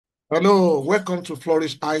Hello, welcome to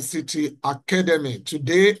Flourish ICT Academy.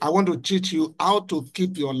 Today, I want to teach you how to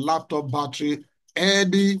keep your laptop battery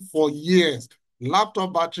healthy for years.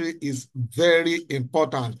 Laptop battery is very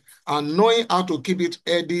important, and knowing how to keep it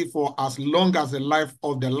healthy for as long as the life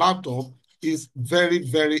of the laptop is very,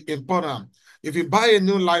 very important. If you buy a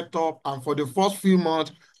new laptop and for the first few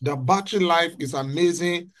months, the battery life is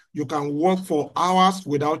amazing. You can work for hours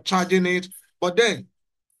without charging it, but then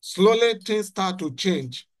slowly things start to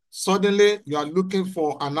change. Suddenly, you are looking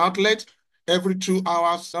for an outlet every 2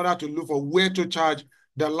 hours in order to look for where to charge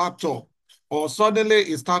the laptop. Or suddenly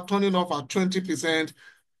it starts turning off at 20%,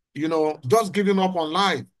 just giving up on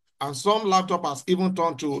life. And some laptop has even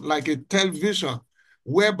turned to like a television,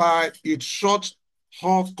 whereby it shuts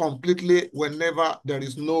off completely whenever there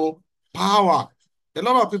is no power. A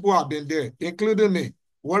lot of people have been there, including me.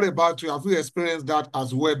 What about you? Have you experienced that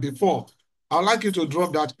as well before? I'd like you to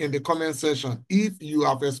drop that in the comment section if you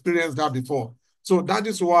have experienced that before. So that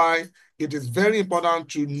is why it is very important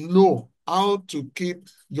to know how to keep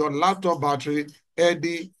your laptop battery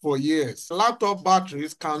healthy for years. Laptop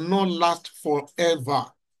batteries cannot last forever,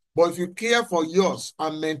 but if you care for yours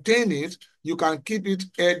and maintain it, you can keep it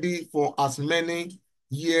healthy for as many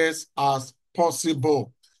years as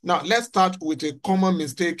possible. Now, let's start with a common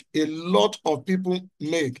mistake a lot of people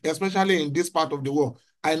make, especially in this part of the world.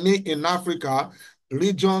 I mean, in Africa,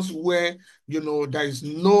 regions where, there is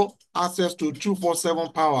no access to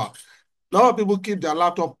 247 power. A lot of people keep their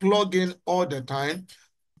laptop plugged in all the time.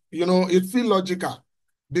 It feels logical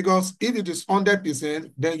because if it is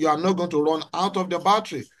 100%, then you are not going to run out of the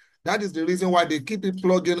battery. That is the reason why they keep it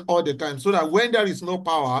plugged in all the time, so that when there is no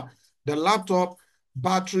power, the laptop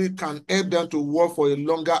battery can help them to work for a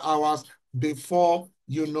longer hours before,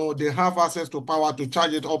 they have access to power to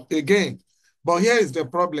charge it up again. But here is the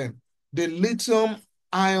problem. The lithium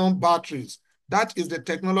ion batteries, that is the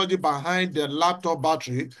technology behind the laptop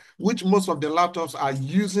battery, which most of the laptops are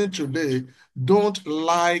using today, don't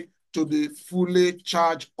like to be fully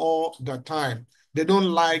charged all the time. They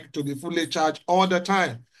don't like to be fully charged all the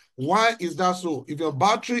time. Why is that so? If your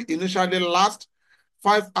battery initially lasts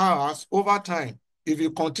 5 hours over time, if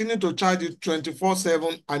you continue to charge it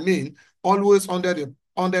 24/7, always under the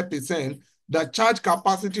 100%, the charge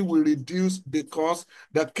capacity will reduce because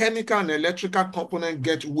the chemical and electrical component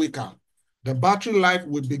get weaker. The battery life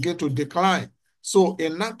will begin to decline. So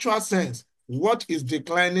in natural sense, what is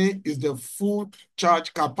declining is the full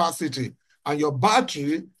charge capacity, and your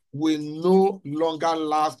battery will no longer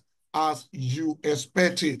last as you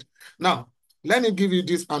expected. Now, let me give you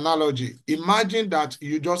this analogy. Imagine that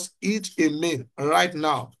you just eat a meal right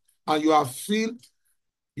now and you are filled,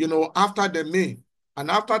 after the meal. And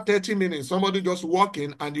after 30 minutes, somebody just walk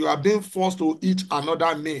in and you are being forced to eat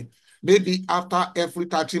another meal, maybe after every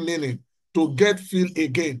 30 minutes to get filled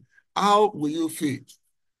again. How will you feel?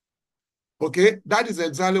 Okay, that is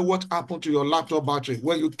exactly what happened to your laptop battery.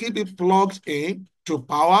 When you keep it plugged in to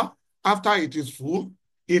power, after it is full,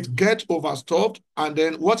 it gets overstuffed, and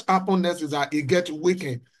then what happens next is that it gets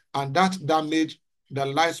weakened, and that damage the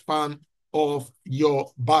lifespan of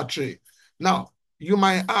your battery. Now, you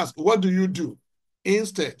might ask, what do you do?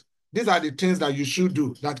 Instead, these are the things that you should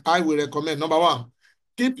do that I will recommend. Number one,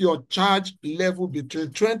 keep your charge level between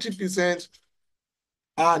 20%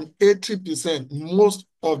 and 80% most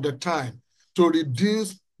of the time to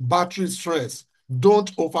reduce battery stress.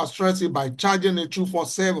 Don't overstress it by charging it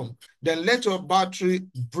 247. Then let your battery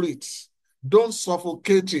breathe. Don't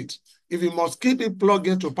suffocate it. If you must keep it plugged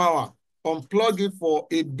into power, unplug it for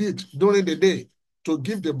a bit during the day to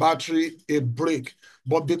give the battery a break.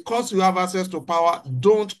 But because you have access to power,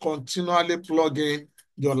 don't continually plug in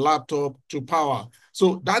your laptop to power.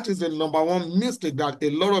 So that is the number one mistake that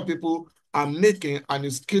a lot of people are making, and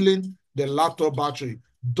is killing the laptop battery.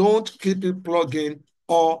 Don't keep it plugged in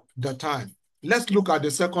all the time. Let's look at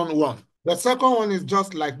the second one. The second one is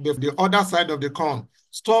just like the other side of the coin.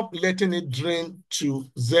 Stop letting it drain to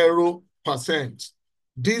 0%.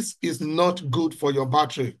 This is not good for your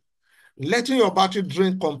battery. Letting your battery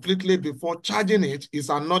drain completely before charging it is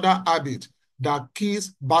another habit that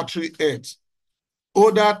kills battery health.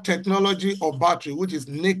 Older technology of battery, which is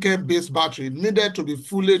nickel-based battery, needed to be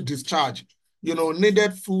fully discharged,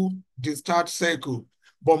 needed full discharge cycle.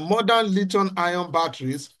 But modern lithium-ion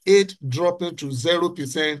batteries hate dropping to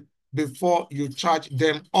 0% before you charge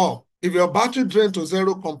them up. If your battery drains to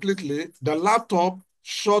zero completely, the laptop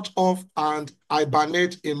shut off and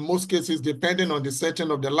hibernate in most cases, depending on the setting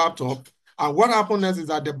of the laptop. And what happens is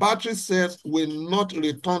that the battery cells will not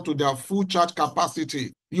return to their full charge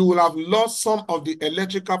capacity. You will have lost some of the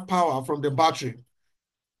electrical power from the battery.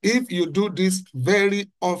 If you do this very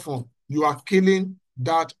often, you are killing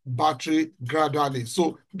that battery gradually.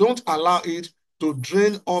 So don't allow it to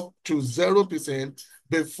drain up to 0%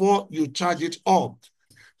 before you charge it up.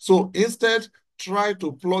 So instead, try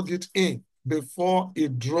to plug it in before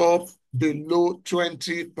it drops below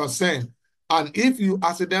 20%. And if you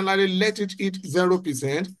accidentally let it hit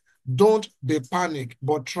 0%, don't be panic,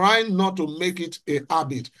 but try not to make it a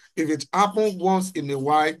habit. If it happens once in a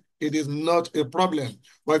while, it is not a problem.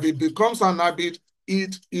 But if it becomes an habit,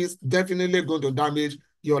 it is definitely going to damage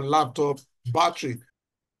your laptop battery.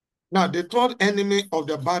 Now, the third enemy of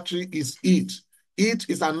the battery is heat. Heat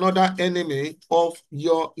is another enemy of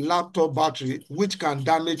your laptop battery, which can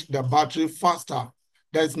damage the battery faster.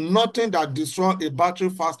 There's nothing that destroys a battery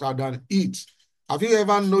faster than heat. Have you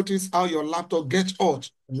ever noticed how your laptop gets hot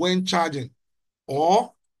when charging?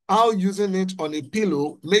 Or how using it on a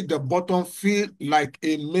pillow make the bottom feel like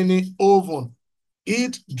a mini oven?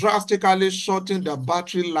 It drastically shortens the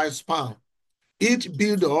battery lifespan. It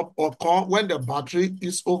build up occur when the battery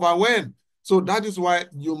is overwhelmed. So that is why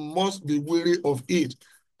you must be wary of it.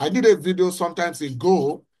 I did a video sometimes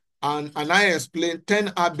ago and I explained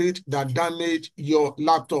 10 habits that damage your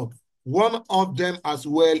laptop. One of them as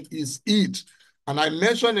well is heat. And I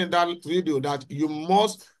mentioned in that video that you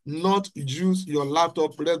must not use your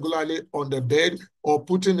laptop regularly on the bed or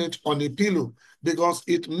putting it on a pillow because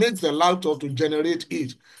it makes the laptop to generate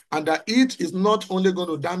heat. And the heat is not only going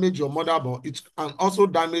to damage your motherboard, it can also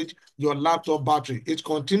damage your laptop battery. It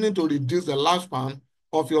continues to reduce the lifespan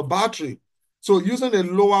of your battery. So using a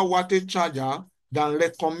lower wattage charger than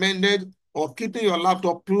recommended or keeping your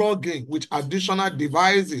laptop plugged in with additional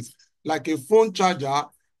devices like a phone charger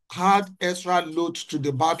add extra load to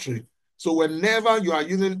the battery. So whenever you are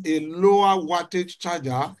using a lower wattage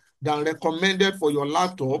charger than recommended for your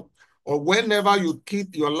laptop, or whenever you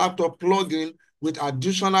keep your laptop plugged in with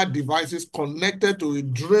additional devices connected to a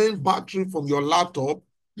drained battery from your laptop,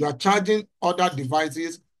 you are charging other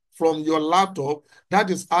devices from your laptop, that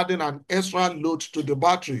is adding an extra load to the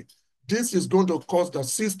battery. This is going to cause the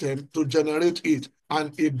system to generate heat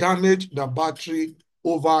and it damage the battery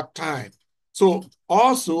over time. So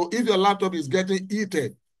also, if your laptop is getting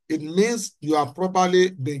heated, it means you have probably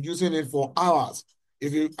been using it for hours.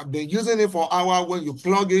 If you've been using it for hours, when you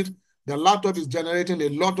plug it, the laptop is generating a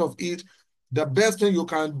lot of heat. The best thing you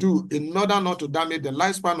can do in order not to damage the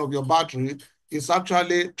lifespan of your battery is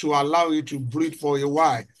actually to allow it to breathe for a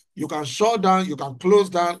while. You can shut down, you can close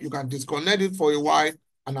down, you can disconnect it for a while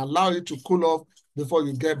and allow it to cool off before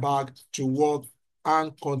you get back to work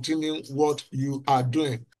and continue what you are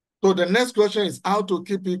doing. So the next question is how to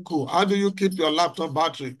keep it cool. How do you keep your laptop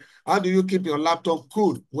battery? How do you keep your laptop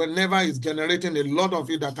cool whenever it's generating a lot of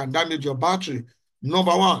heat that can damage your battery?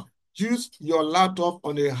 Number one, use your laptop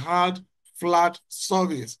on a hard, flat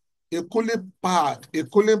surface. A cooling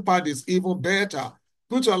pad is even better.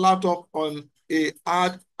 Put your laptop on a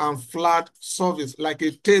hard and flat surface like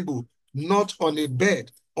a table, not on a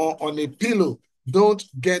bed or on a pillow. Don't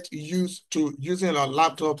get used to using a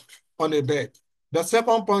laptop on a bed. The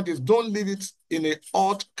second point is don't leave it in a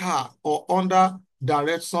hot car or under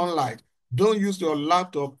direct sunlight. Don't use your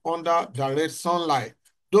laptop under direct sunlight.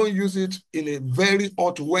 Don't use it in a very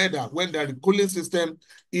hot weather when the cooling system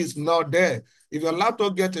is not there. If your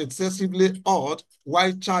laptop gets excessively hot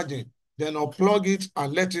while charging, then unplug it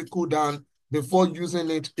and let it cool down before using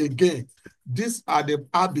it again. These are the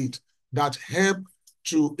habits that help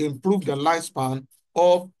to improve the lifespan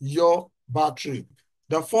of your battery.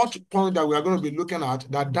 The fourth point that we are going to be looking at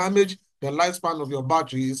that damage the lifespan of your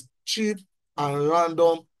battery is cheap and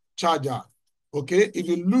random charger. Okay, if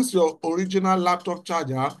you lose your original laptop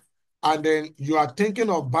charger and then you are thinking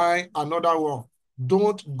of buying another one,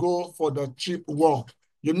 don't go for the cheap one.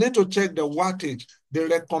 You need to check the wattage, the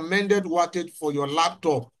recommended wattage for your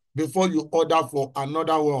laptop before you order for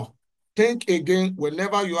another one. Think again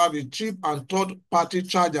whenever you have a cheap and third-party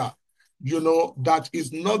charger, that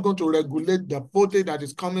is not going to regulate the voltage that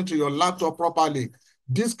is coming to your laptop properly.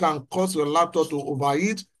 This can cause your laptop to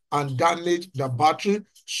overheat and damage the battery,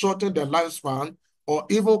 shorten the lifespan, or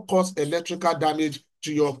even cause electrical damage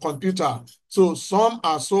to your computer. So some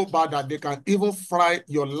are so bad that they can even fry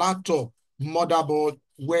your laptop motherboard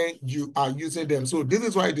when you are using them. So this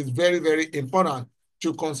is why it is very, very important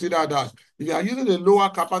to consider that. If you are using a lower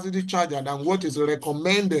capacity charger than what is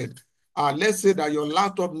recommended, let's say that your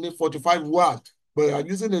laptop needs 45 watts, but you are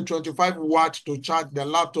using a 25 watt to charge the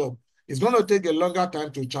laptop. It's going to take a longer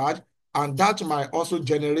time to charge, and that might also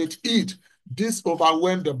generate heat. This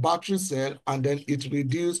overwhelms the battery cell, and then it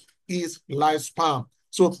reduces its lifespan.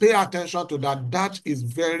 So pay attention to that. That is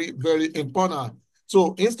very, very important.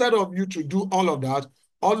 So instead of you to do all of that,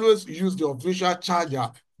 always use the official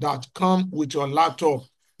charger that come with your laptop.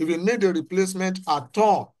 If you need a replacement at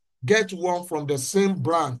all, get one from the same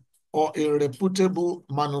brand or a reputable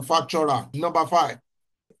manufacturer. Number 5,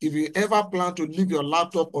 if you ever plan to leave your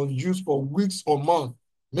laptop unused for weeks or months,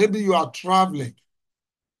 maybe you are traveling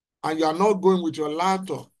and you are not going with your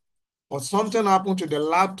laptop, or something happened to the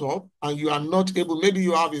laptop and you are not able, maybe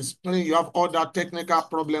you have a spring, you have all that technical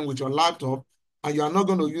problem with your laptop, and you are not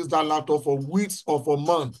going to use that laptop for weeks or for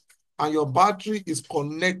months, and your battery is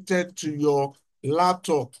connected to your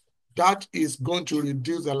laptop, that is going to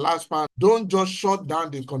reduce the lifespan. Don't just shut down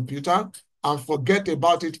the computer and forget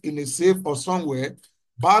about it in a safe or somewhere.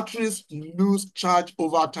 Batteries lose charge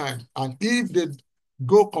over time, and if they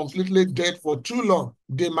go completely dead for too long,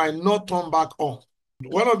 they might not turn back on.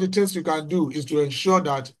 One of the things you can do is to ensure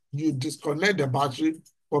that you disconnect the battery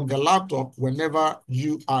from the laptop whenever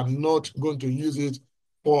you are not going to use it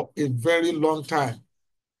for a very long time.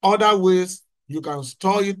 Other ways you can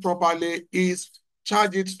store it properly is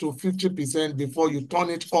charge it to 50% before you turn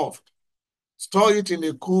it off. Store it in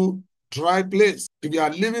a cool, dry place. If you are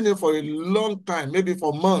leaving it for a long time, maybe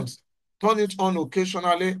for months, turn it on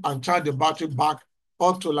occasionally and charge the battery back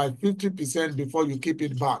up to like 50% before you keep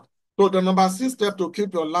it back. So the number 6 step to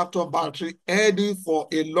keep your laptop battery healthy for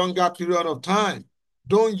a longer period of time.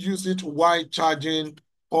 Don't use it while charging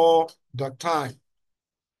all the time.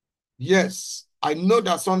 Yes, I know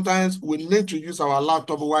that sometimes we need to use our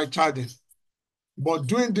laptop while charging, but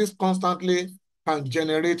doing this constantly can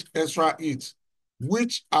generate extra heat,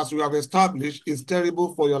 which, as we have established, is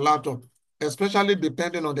terrible for your laptop, especially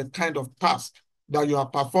depending on the kind of task that you are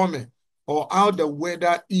performing or how the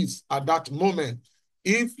weather is at that moment.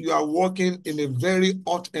 If you are working in a very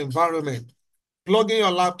hot environment, plugging your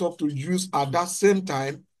laptop to use at that same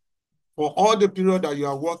time for all the period that you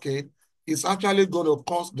are working is actually going to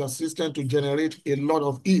cause the system to generate a lot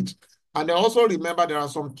of heat. And then also remember, there are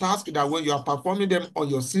some tasks that when you are performing them on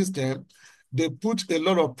your system, they put a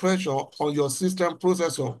lot of pressure on your system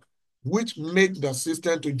processor, which make the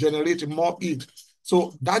system to generate more heat.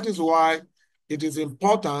 So that is why it is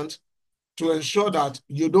important to ensure that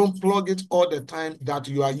you don't plug it all the time that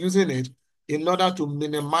you are using it, in order to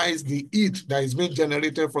minimize the heat that is being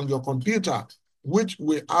generated from your computer, which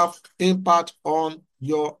will have impact on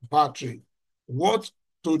your battery. What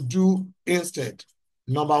to do instead?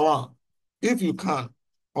 Number 1, if you can,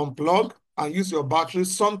 unplug and use your battery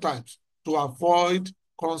sometimes to avoid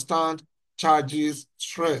constant charges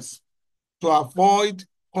stress. To avoid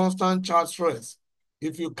constant charge stress,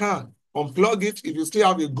 if you can, unplug it if you still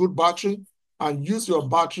have a good battery, and use your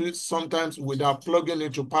battery sometimes without plugging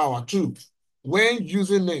it to power too. When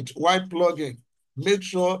using it while plugging, make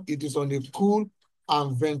sure it is on a cool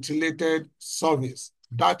and ventilated surface.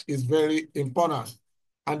 That is very important.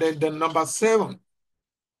 And then the number 7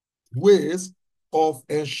 ways of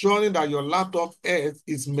ensuring that your laptop health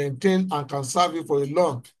is maintained and can serve you for a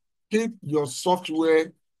long. Keep your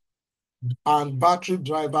software and battery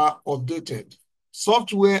driver updated.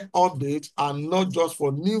 Software updates are not just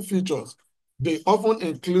for new features. They often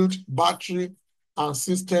include battery and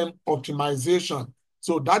system optimization.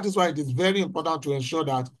 So that is why it is very important to ensure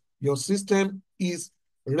that your system is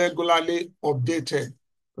regularly updated.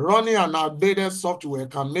 Running an outdated software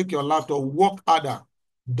can make your laptop work harder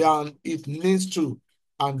than it needs to.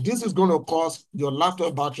 And this is going to cause your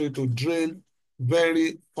laptop battery to drain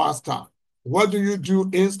very faster. What do you do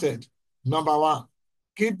instead? Number 1,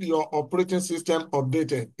 keep your operating system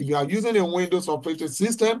updated. If you are using a Windows operating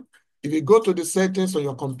system, if you go to the settings on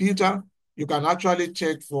your computer, you can actually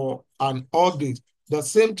check for an update. The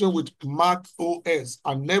same thing with Mac OS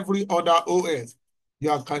and every other OS.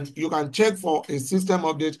 You can check for a system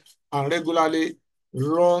update and regularly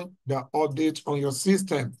run the update on your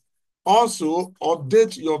system. Also,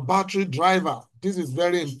 update your battery driver. This is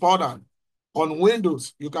very important. On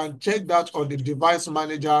Windows, you can check that on the device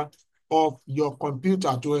manager of your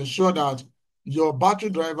computer to ensure that your battery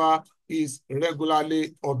driver is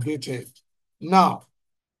regularly updated. Now,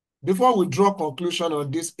 before we draw conclusion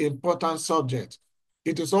on this important subject,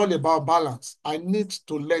 it is all about balance. I need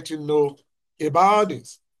to let you know about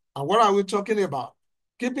this. And what are we talking about?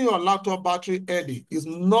 Keeping your laptop battery healthy is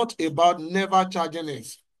not about never charging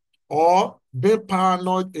it or being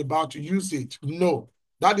paranoid about usage. No,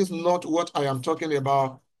 that is not what I am talking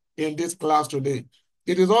about in this class today.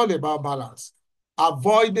 It is all about balance.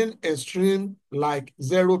 Avoiding extreme like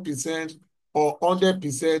 0% or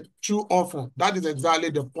 100% too often. That is exactly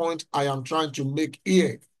the point I am trying to make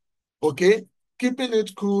here. Okay? Keeping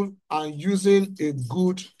it cool and using a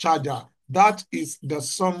good charger. That is the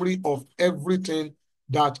summary of everything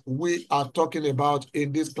that we are talking about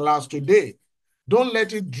in this class today. Don't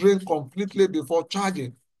let it drain completely before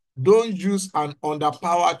charging. Don't use an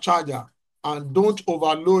underpowered charger and don't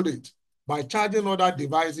overload it by charging other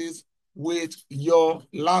devices with your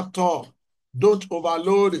laptop. Don't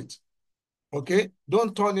overload it, okay?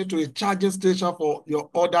 Don't turn it to a charging station for your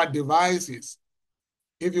other devices.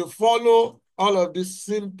 If you follow all of these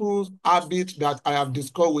simple habits that I have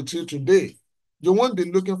discussed with you today, you won't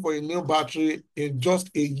be looking for a new battery in just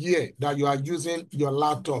a year that you are using your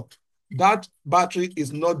laptop. That battery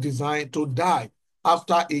is not designed to die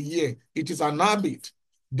after a year. It is an habit,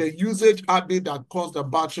 the usage habit that caused the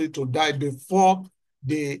battery to die before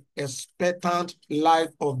the expectant life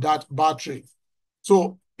of that battery.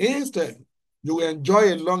 So instead, you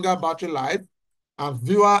enjoy a longer battery life and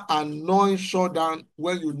viewer and noise shut down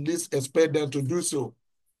when you least expect them to do so.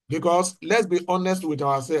 Because let's be honest with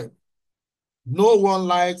ourselves, no one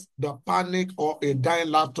likes the panic or a dying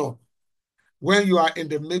laptop when you are in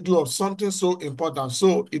the middle of something so important.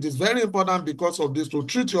 So it is very important because of this to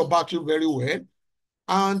treat your battery very well,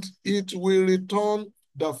 and it will return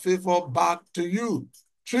the favor back to you.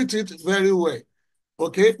 Treat it very well,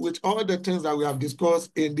 okay, with all the things that we have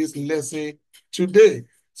discussed in this lesson today.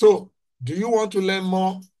 So do you want to learn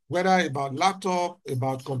more, whether about laptop,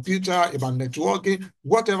 about computer, about networking,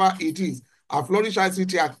 whatever it is? At Flourish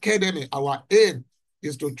ICT Academy, our aim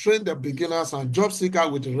is to train the beginners and job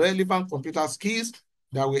seekers with relevant computer skills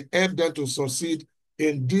that will help them to succeed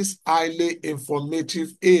in this highly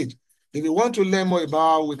informative age. If you want to learn more about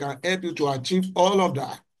how we can help you to achieve all of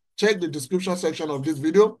that, check the description section of this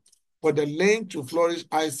video for the link to Flourish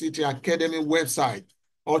ICT Academy website,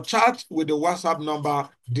 or chat with the WhatsApp number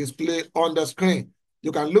displayed on the screen.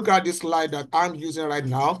 You can look at this slide that I'm using right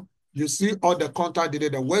now. You see all the contact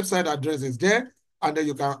details, the website address is there, and then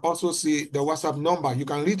you can also see the WhatsApp number. You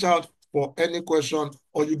can reach out for any question,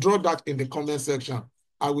 or you drop that in the comment section.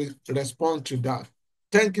 I will respond to that.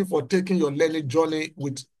 Thank you for taking your learning journey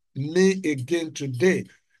with me again today.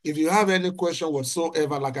 If you have any question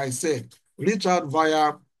whatsoever, like I said, reach out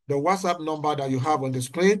via the WhatsApp number that you have on the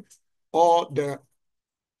screen, or the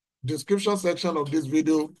description section of this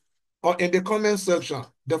video, or in the comment section.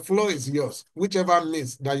 The floor is yours, whichever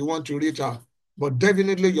means that you want to reach out. But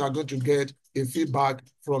definitely you are going to get a feedback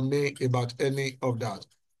from me about any of that.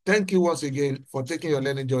 Thank you once again for taking your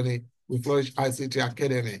learning journey with Flourish ICT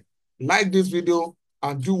Academy. Like this video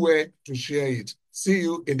and do well to share it. See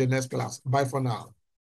you in the next class. Bye for now.